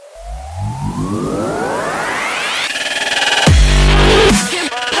Hello,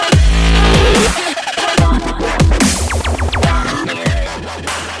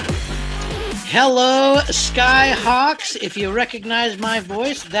 Skyhawks. If you recognize my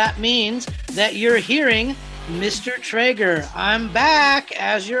voice, that means that you're hearing Mr. Traeger. I'm back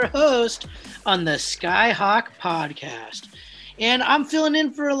as your host on the Skyhawk podcast. And I'm filling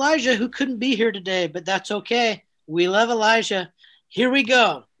in for Elijah, who couldn't be here today, but that's okay. We love Elijah. Here we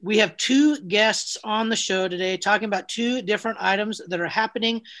go. We have two guests on the show today talking about two different items that are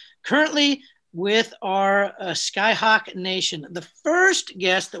happening currently with our Skyhawk Nation. The first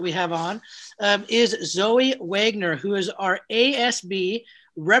guest that we have on is Zoe Wagner, who is our ASB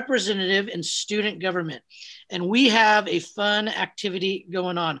representative in student government. And we have a fun activity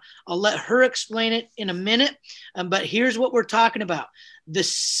going on. I'll let her explain it in a minute, but here's what we're talking about.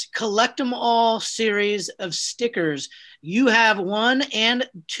 This Collect 'em All series of stickers. You have 1 and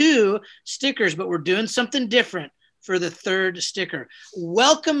 2 stickers, but we're doing something different for the third sticker.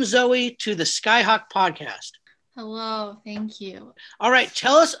 Welcome, Zoe, to the Skyhawk podcast. Hello, thank you. All right,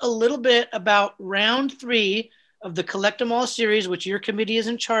 tell us a little bit about round 3 of the Collect 'em All series, which your committee is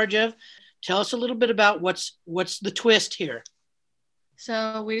in charge of. Tell us a little bit about what's the twist here.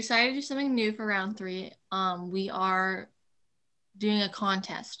 So we decided to do something new for round 3. We are doing a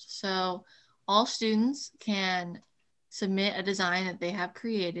contest. So all students can submit a design that they have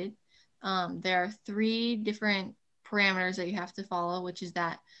created. There are 3 different parameters that you have to follow, which is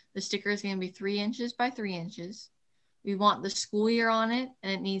that the sticker is going to be 3 inches by 3 inches. We want the school year on it,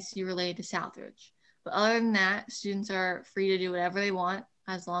 and it needs to be related to Southridge. But other than that, students are free to do whatever they want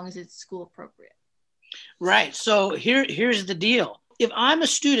as long as it's school appropriate. Right. So here's the deal. If I'm a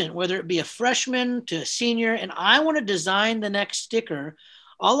student, whether it be a freshman to a senior, and I want to design the next sticker,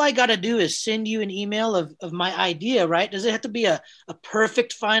 all I got to do is send you an email of my idea, right? Does it have to be a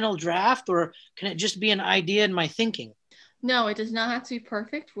perfect final draft, or can it just be an idea in my thinking? No, it does not have to be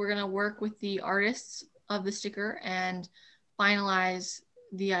perfect. We're going to work with the artists of the sticker and finalize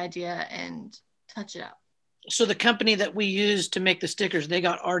the idea and touch it up. So the company that we use to make the stickers, they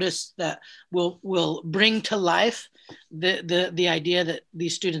got artists that will bring to life the idea that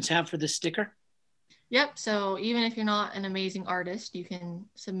these students have for this sticker? Yep. So even if you're not an amazing artist, you can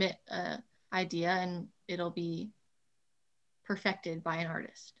submit an idea and it'll be perfected by an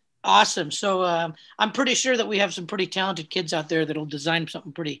artist. Awesome. So I'm pretty sure that we have some pretty talented kids out there that'll design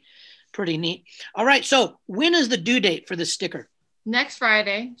something pretty neat. All right. So when is the due date for this sticker? Next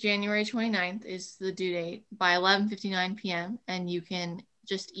Friday, January 29th is the due date by 11:59 p.m. And you can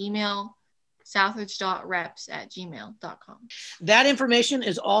just email southridge.reps@gmail.com. That information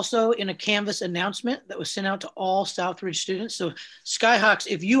is also in a Canvas announcement that was sent out to all Southridge students. So Skyhawks,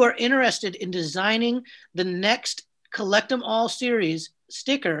 if you are interested in designing the next Collect 'em All series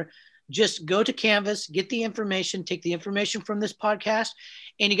sticker, just go to Canvas, get the information, take the information from this podcast,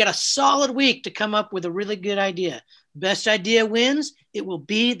 and you got a solid week to come up with a really good idea. Best idea wins. It will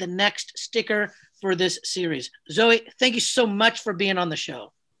be the next sticker for this series. Zoe, thank you so much for being on the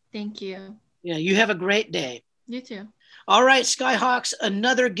show. Thank you. Yeah, you have a great day. You too. All right, Skyhawks,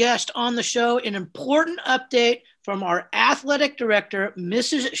 another guest on the show, an important update from our athletic director,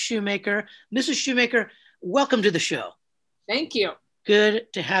 Mrs. Shoemaker. Mrs. Shoemaker, welcome to the show. Thank you.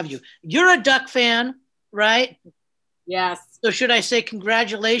 Good to have you. You're a Duck fan, right? Yes. So should I say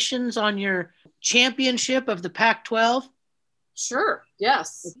congratulations on your championship of the Pac-12? Sure.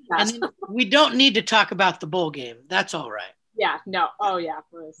 Yes. And we don't need to talk about the bowl game. That's all right. Yeah. No. Oh, yeah.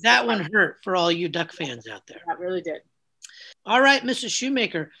 That one hurt for all you Duck fans out there. That really did. All right, Mrs.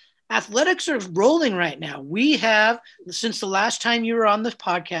 Shoemaker. Athletics are rolling right now. We have, since the last time you were on this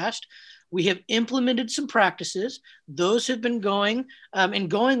podcast, we have implemented some practices. Those have been going and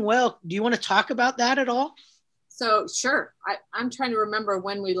going well. Do you want to talk about that at all? So sure. I'm trying to remember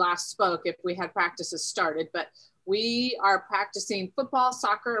when we last spoke, if we had practices started, but we are practicing football,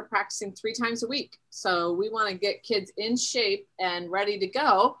 soccer, practicing 3 times a week. So we want to get kids in shape and ready to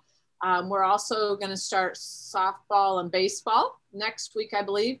go. We're also going to start softball and baseball next week, I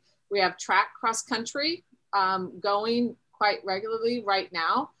believe. We have track, cross country going quite regularly right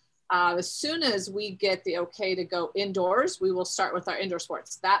now. As soon as we get the okay to go indoors, we will start with our indoor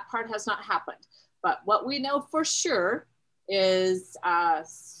sports. That part has not happened. But what we know for sure is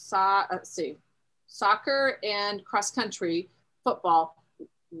soccer and cross country football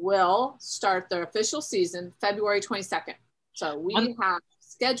will start their official season February 22nd. So we have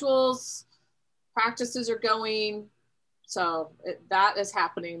schedules, practices are going. So that is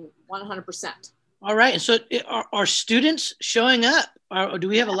happening 100%. All right. And so are students showing up? Do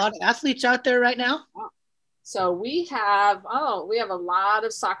we have a lot of athletes out there right now? So we have a lot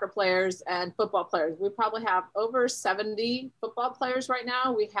of soccer players and football players. We probably have over 70 football players right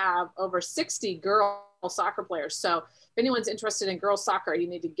now. We have over 60 girl soccer players. So if anyone's interested in girls soccer, you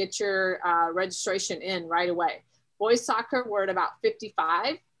need to get your registration in right away. Boys soccer, we're at about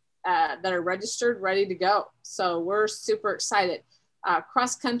 55 that are registered, ready to go. So we're super excited.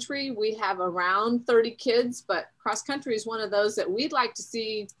 Cross country, we have around 30 kids, but cross country is one of those that we'd like to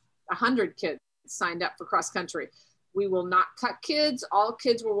see 100 kids signed up for cross country. We will not cut kids. All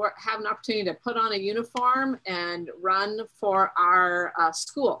kids will have an opportunity to put on a uniform and run for our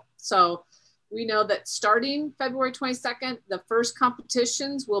school. So we know that starting February 22nd, the first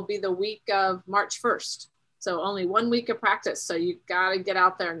competitions will be the week of March 1st. So only 1 week of practice. So you got to get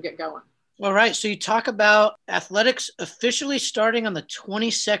out there and get going. All right. So you talk about athletics officially starting on the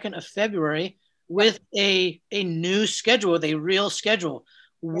 22nd of February with a new schedule, with a real schedule.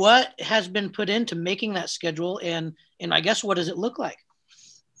 What has been put into making that schedule, and I guess what does it look like?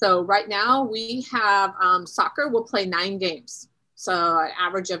 So right now we have soccer. We'll play 9 games. So an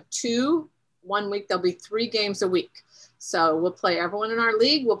average of 2. 1 week there'll be 3 games a week. So we'll play everyone in our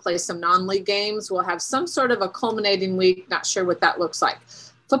league. We'll play some non-league games. We'll have some sort of a culminating week. Not sure what that looks like.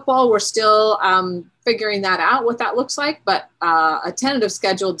 Football, we're still figuring that out, what that looks like. But a tentative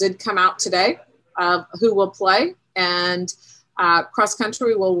schedule did come out today of who will play, and cross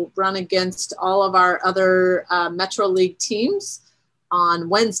country will run against all of our other Metro League teams on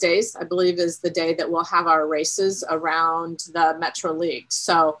Wednesdays, I believe is the day that we'll have our races around the Metro League.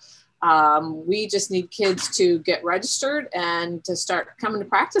 So we just need kids to get registered and to start coming to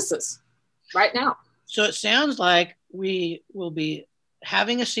practices right now. So it sounds like we will be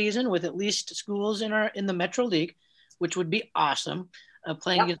having a season with at least schools in the Metro League, which would be awesome.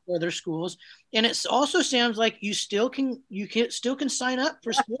 Playing against other schools, and it also sounds like you still can sign up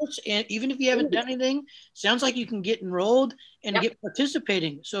for sports, and even if you haven't done anything, sounds like you can get enrolled and get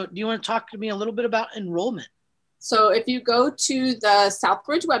participating. So, do you want to talk to me a little bit about enrollment? So, if you go to the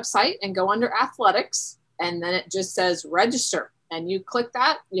Southbridge website and go under athletics, and then it just says register, and you click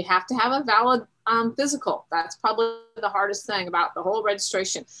that, you have to have a valid physical. That's probably the hardest thing about the whole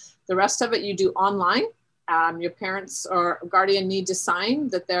registration. The rest of it you do online. Your parents or guardian need to sign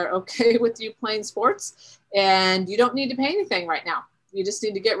that they're okay with you playing sports, and you don't need to pay anything right now. You just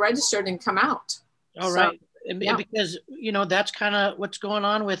need to get registered and come out. All right. Because, that's kind of what's going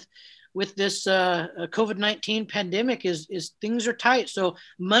on with this COVID-19 pandemic is things are tight. So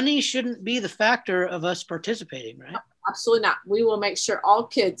money shouldn't be the factor of us participating, right? Absolutely not. We will make sure all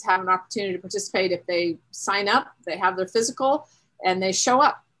kids have an opportunity to participate. If they sign up, they have their physical, and they show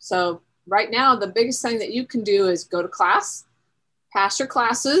up. So right now, the biggest thing that you can do is go to class, pass your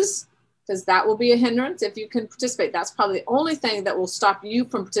classes, because that will be a hindrance if you can participate. That's probably the only thing that will stop you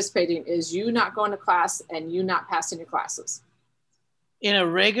from participating is you not going to class and you not passing your classes. In a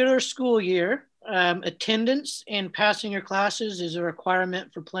regular school year, attendance and passing your classes is a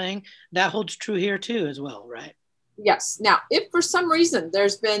requirement for playing. That holds true here too as well, right? Yes. Now, if for some reason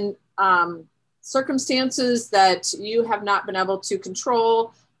there's been circumstances that you have not been able to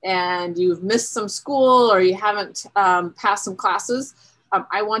control, and you've missed some school or you haven't passed some classes,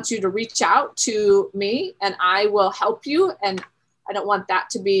 I want you to reach out to me and I will help you. And I don't want that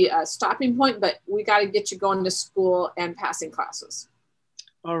to be a stopping point, but we got to get you going to school and passing classes.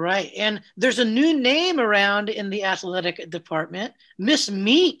 All right. And there's a new name around in the athletic department. Miss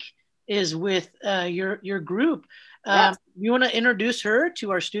Meek is with your group. Yes. You want to introduce her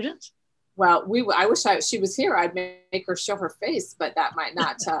to our students? Well, I wish she was here. I'd make her show her face, but that might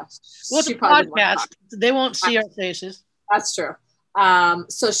not. Well, it's a podcast. They won't see our faces. That's true.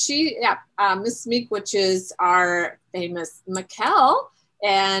 So Miss Meek, which is our famous Mikkel,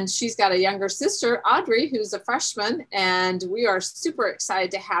 and she's got a younger sister, Audrey, who's a freshman, and we are super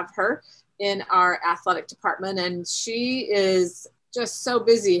excited to have her in our athletic department. And she is just so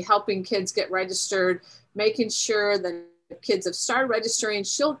busy helping kids get registered, making sure that kids have started registering.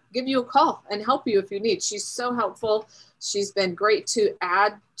 She'll give you a call and help you if you need. She's so helpful. She's been great to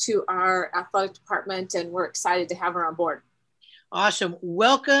add to our athletic department, and we're excited to have her on board. Awesome.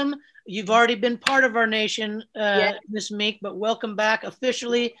 Welcome. You've already been part of our nation, Ms. Meek, but welcome back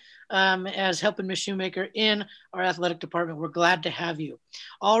officially as helping Ms. Shoemaker in our athletic department. We're glad to have you.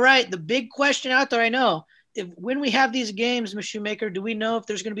 All right. The big question out there, I know, when we have these games, Ms. Shoemaker, do we know if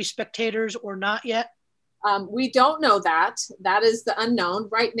there's going to be spectators or not yet? We don't know that. That is the unknown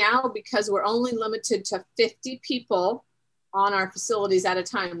right now, because we're only limited to 50 people on our facilities at a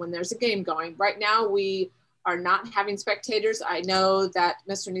time when there's a game going. Right now, we are not having spectators. I know that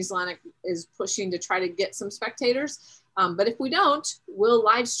Mr. Niezelanek is pushing to try to get some spectators. But if we don't, we'll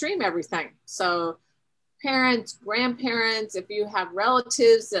live stream everything. So parents, grandparents, if you have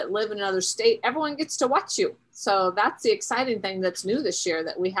relatives that live in another state, everyone gets to watch you. So that's the exciting thing that's new this year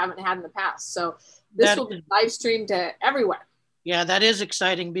that we haven't had in the past. So this will be live streamed to everywhere. Yeah, that is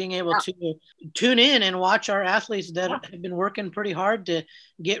exciting, being able to tune in and watch our athletes that have been working pretty hard to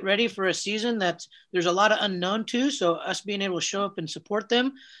get ready for a season that there's a lot of unknown to. So us being able to show up and support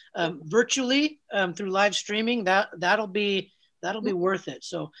them virtually through live streaming, that'll be worth it.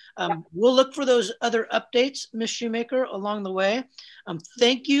 So we'll look for those other updates, Ms. Shoemaker, along the way.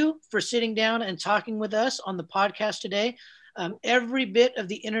 Thank you for sitting down and talking with us on the podcast today. Every bit of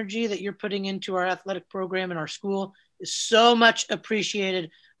the energy that you're putting into our athletic program in our school is so much appreciated.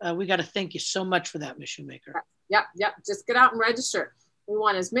 We got to thank you so much for that, Ms. Shoemaker. Yep. Just get out and register. We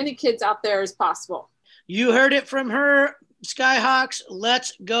want as many kids out there as possible. You heard it from her, Skyhawks.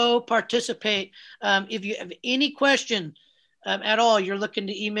 Let's go participate. If you have any question at all, you're looking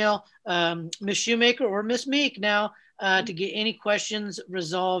to email Ms. Shoemaker or Ms. Meek now to get any questions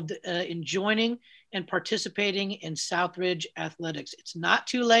resolved in joining and participating in Southridge Athletics. It's not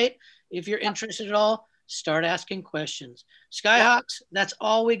too late. If you're interested at all, start asking questions. Skyhawks, that's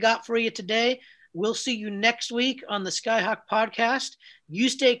all we got for you today. We'll see you next week on the Skyhawk podcast. You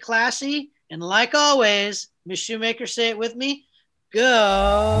stay classy. And like always, Ms. Shoemaker, say it with me.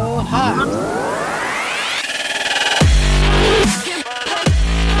 Go Hawks.